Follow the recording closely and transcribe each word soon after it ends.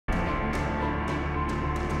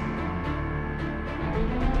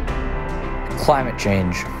Climate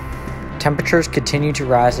change. Temperatures continue to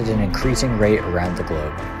rise at an increasing rate around the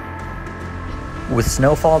globe. With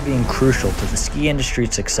snowfall being crucial to the ski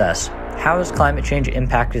industry's success, how has climate change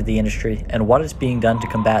impacted the industry, and what is being done to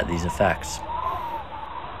combat these effects?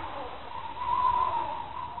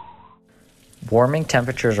 Warming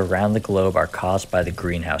temperatures around the globe are caused by the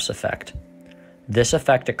greenhouse effect. This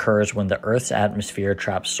effect occurs when the Earth's atmosphere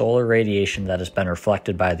traps solar radiation that has been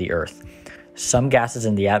reflected by the Earth. Some gases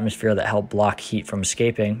in the atmosphere that help block heat from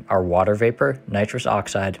escaping are water vapor, nitrous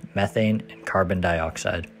oxide, methane, and carbon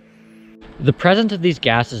dioxide. The presence of these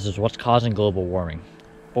gases is what's causing global warming.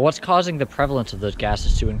 But what's causing the prevalence of those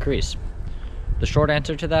gases to increase? The short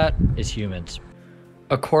answer to that is humans.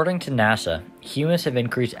 According to NASA, humans have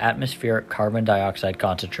increased atmospheric carbon dioxide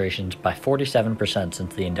concentrations by 47%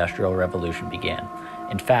 since the Industrial Revolution began.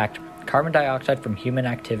 In fact, carbon dioxide from human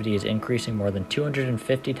activity is increasing more than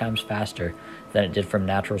 250 times faster than it did from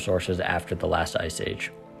natural sources after the last ice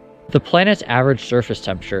age. The planet's average surface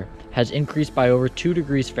temperature has increased by over 2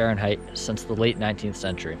 degrees Fahrenheit since the late 19th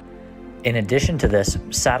century. In addition to this,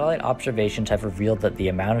 satellite observations have revealed that the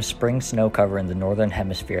amount of spring snow cover in the northern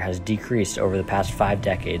hemisphere has decreased over the past 5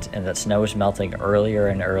 decades and that snow is melting earlier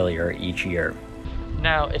and earlier each year.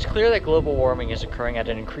 Now, it's clear that global warming is occurring at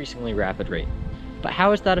an increasingly rapid rate. But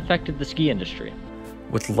how has that affected the ski industry?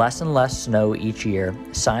 With less and less snow each year,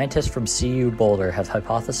 scientists from CU Boulder have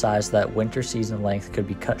hypothesized that winter season length could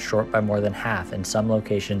be cut short by more than half in some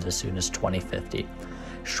locations as soon as 2050.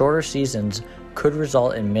 Shorter seasons could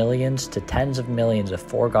result in millions to tens of millions of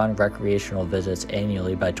foregone recreational visits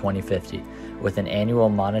annually by 2050, with an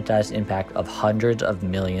annual monetized impact of hundreds of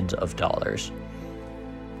millions of dollars.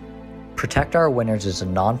 Protect Our Winters is a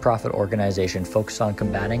nonprofit organization focused on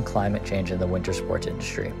combating climate change in the winter sports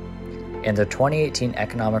industry. In their 2018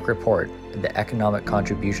 economic report, The Economic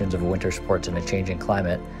Contributions of Winter Sports in a Changing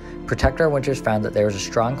Climate, Protect Our Winters found that there is a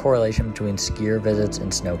strong correlation between skier visits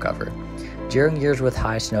and snow cover. During years with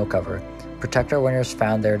high snow cover, Protect Our Winters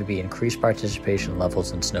found there to be increased participation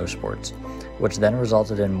levels in snow sports, which then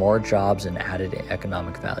resulted in more jobs and added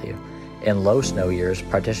economic value. In low snow years,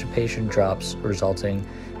 participation drops, resulting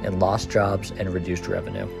in lost jobs and reduced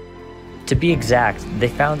revenue. To be exact, they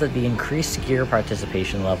found that the increased skier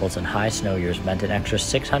participation levels in high snow years meant an extra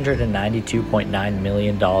 $692.9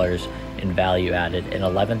 million in value added and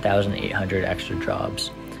 11,800 extra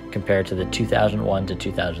jobs, compared to the 2001 to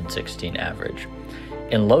 2016 average.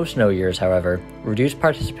 In low snow years, however, reduced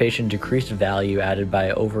participation decreased value added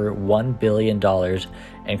by over $1 billion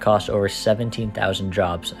and cost over 17,000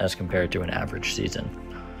 jobs as compared to an average season.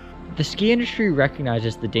 The ski industry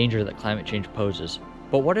recognizes the danger that climate change poses,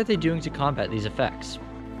 but what are they doing to combat these effects?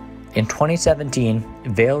 In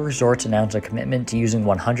 2017, Vail Resorts announced a commitment to using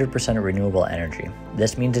 100% renewable energy.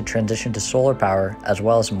 This means a transition to solar power as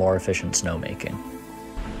well as more efficient snowmaking.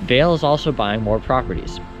 Vail is also buying more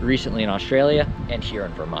properties, recently in Australia and here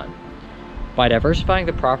in Vermont. By diversifying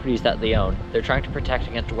the properties that they own, they're trying to protect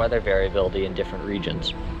against weather variability in different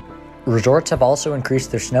regions. Resorts have also increased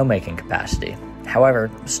their snowmaking capacity. However,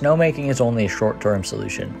 snowmaking is only a short-term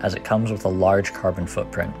solution, as it comes with a large carbon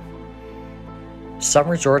footprint. Some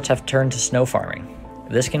resorts have turned to snow farming.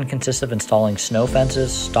 This can consist of installing snow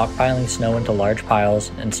fences, stockpiling snow into large piles,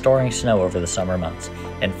 and storing snow over the summer months.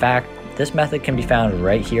 In fact, this method can be found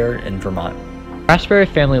right here in Vermont. Raspberry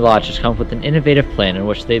Family Lodge has come up with an innovative plan in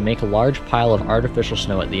which they make a large pile of artificial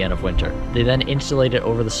snow at the end of winter. They then insulate it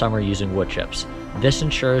over the summer using wood chips. This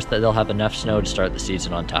ensures that they'll have enough snow to start the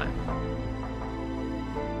season on time.